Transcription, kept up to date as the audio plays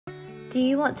Do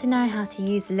you want to know how to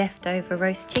use leftover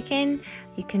roast chicken?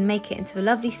 You can make it into a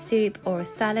lovely soup or a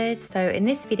salad. So in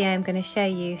this video I'm going to show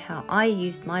you how I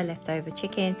used my leftover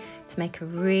chicken to make a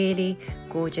really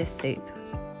gorgeous soup.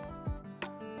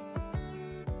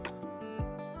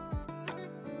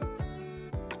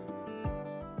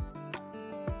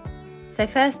 So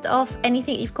first off,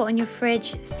 anything you've got in your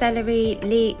fridge, celery,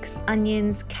 leeks,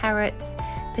 onions, carrots,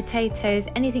 potatoes,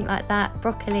 anything like that,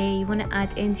 broccoli, you want to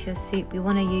add into your soup, you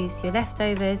want to use your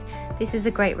leftovers. This is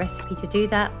a great recipe to do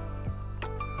that.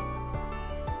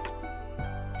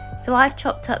 So I've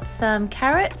chopped up some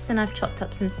carrots and I've chopped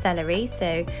up some celery,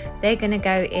 so they're going to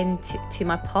go into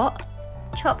my pot.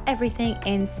 Chop everything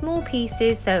in small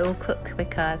pieces so it will cook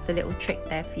quicker. It's a little trick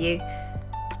there for you.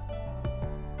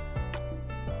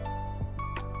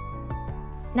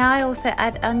 Now I also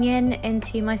add onion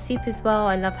into my soup as well.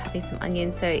 I love having some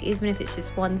onion, so even if it's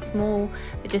just one small,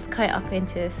 but just cut it up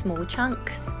into small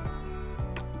chunks.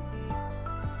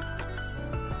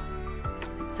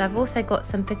 So I've also got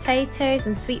some potatoes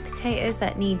and sweet potatoes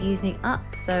that need using up,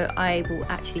 so I will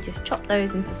actually just chop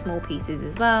those into small pieces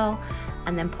as well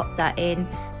and then pop that in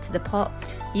to the pot.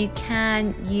 You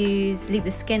can leave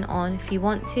the skin on if you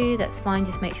want to, that's fine,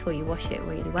 just make sure you wash it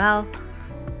really well.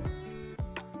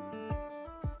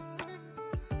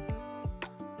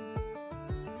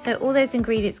 So all those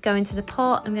ingredients go into the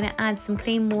pot. I'm going to add some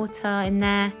clean water in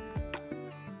there.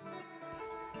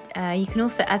 You can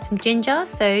also add some ginger.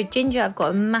 So ginger, I've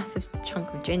got a massive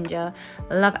chunk of ginger.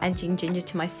 I love adding ginger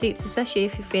to my soups, especially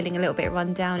if you're feeling a little bit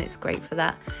run down, it's great for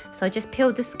that. So I just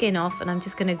peeled the skin off and I'm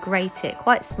just going to grate it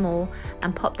quite small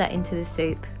and pop that into the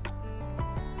soup.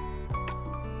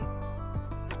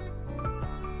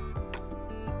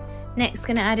 Next,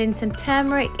 going to add in some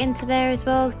turmeric into there as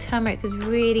well. Turmeric is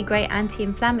really great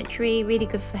anti-inflammatory, really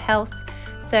good for health.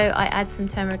 So I add some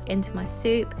turmeric into my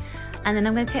soup. And then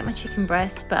I'm going to take my chicken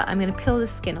breast, but I'm going to peel the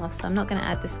skin off. So I'm not going to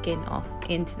add the skin off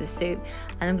into the soup.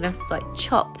 And I'm going to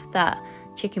chop that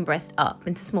chicken breast up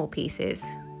into small pieces.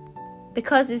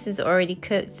 Because this is already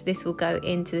cooked, this will go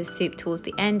into the soup towards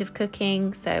the end of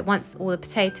cooking. So once all the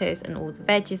potatoes and all the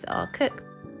veggies are cooked,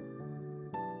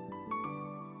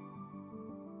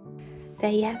 there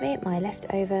you have it, my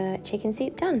leftover chicken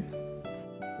soup done.